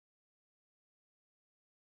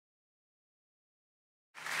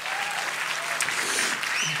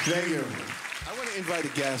Thank you. I want to invite a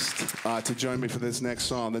guest to join me for this next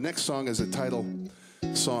song. The next song is a title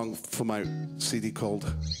song for my CD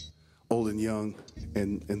called Old and Young,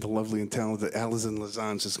 and the lovely and talented Alizon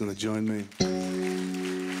Lissance is going to join me.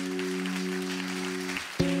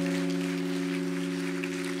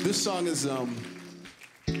 This song is,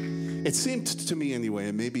 it seemed to me anyway,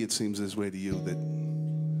 and maybe it seems this way to you, that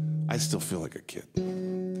I still feel like a kid.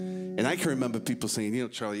 And I can remember people saying, you know,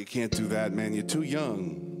 Charlie, you can't do that, man. You're too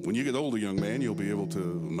young. When you get older, young man, you'll be able to...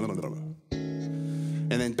 And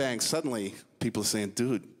then bang, suddenly people are saying,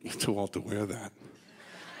 dude, you're too old to wear that.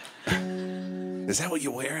 Is that what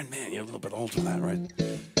you're wearing? Man, you're a little bit old for that, right?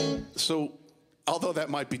 So, although that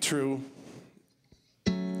might be true,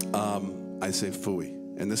 I say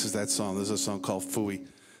phooey. And this is that song. There's a song called Phooey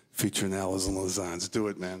featuring Alizon Lissance. Do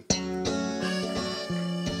it, man.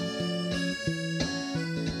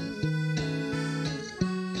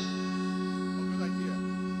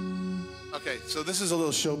 Okay, so this is a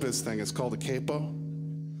little showbiz thing. It's called a capo.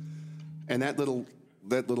 And that little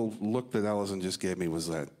look that Alizon just gave me was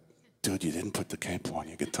that, dude, you didn't put the capo on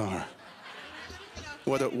your guitar.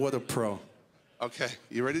 What a pro. Okay,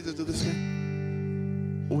 you ready to do this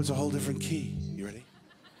again? Oh, it's a whole different key. You ready?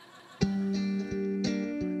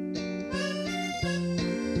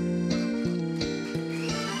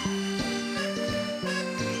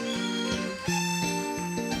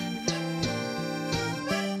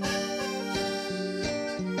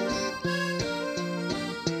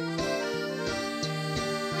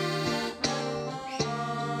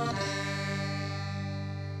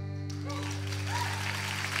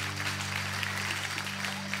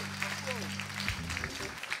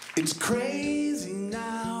 It's crazy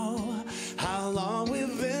now how long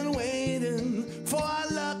we've been waiting for our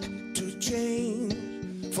luck to change,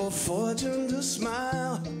 for fortune to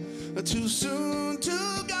smile. Too soon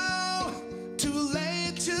to go, too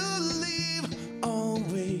late to leave,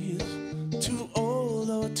 always too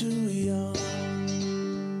old or too young.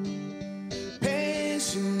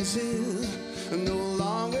 Patience is no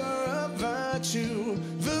longer a virtue,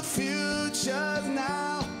 the future's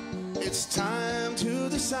now. It's time to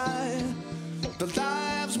decide the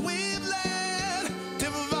lives we've led,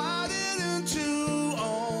 divided into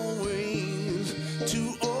always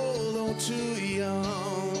too old or too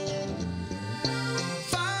young.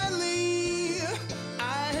 Finally,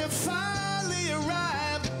 I have finally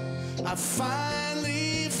arrived. I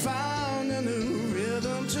finally found a new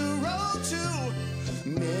rhythm to roll to,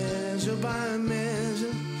 measure by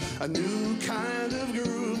measure, a new kind of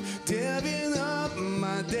groove, divvying up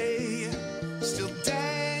my day, still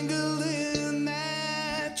dangling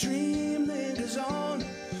that dream lingers on,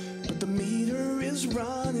 but the meter is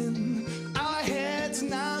running, our heads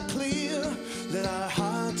now clear, let our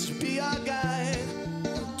hearts be our guide,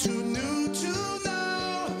 too new to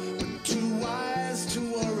know, but too wise to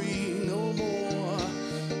worry no more,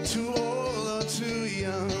 too old or too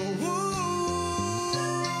young.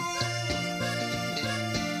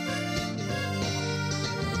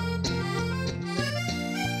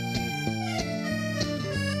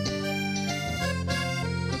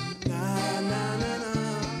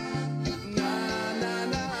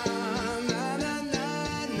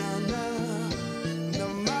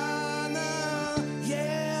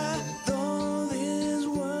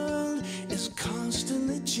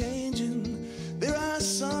 Changing, there are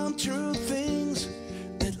some true things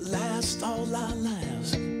that last all our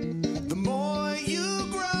lives. The more you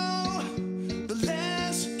grow, the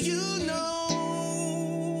less you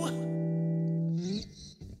know,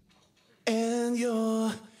 and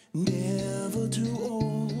you're never too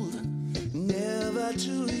old, never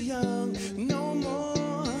too young, no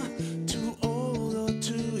more too old or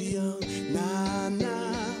too young. Nah,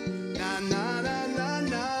 nah, nah, nah, nah, nah,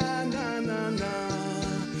 nah, nah, nah, nah.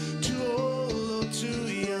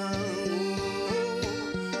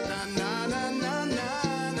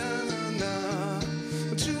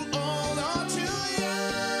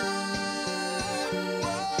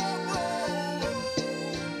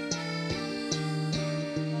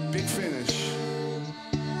 Big finish.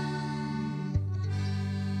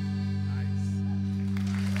 Nice.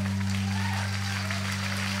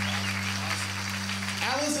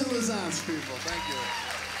 Alizon Lissance, people. Thank you.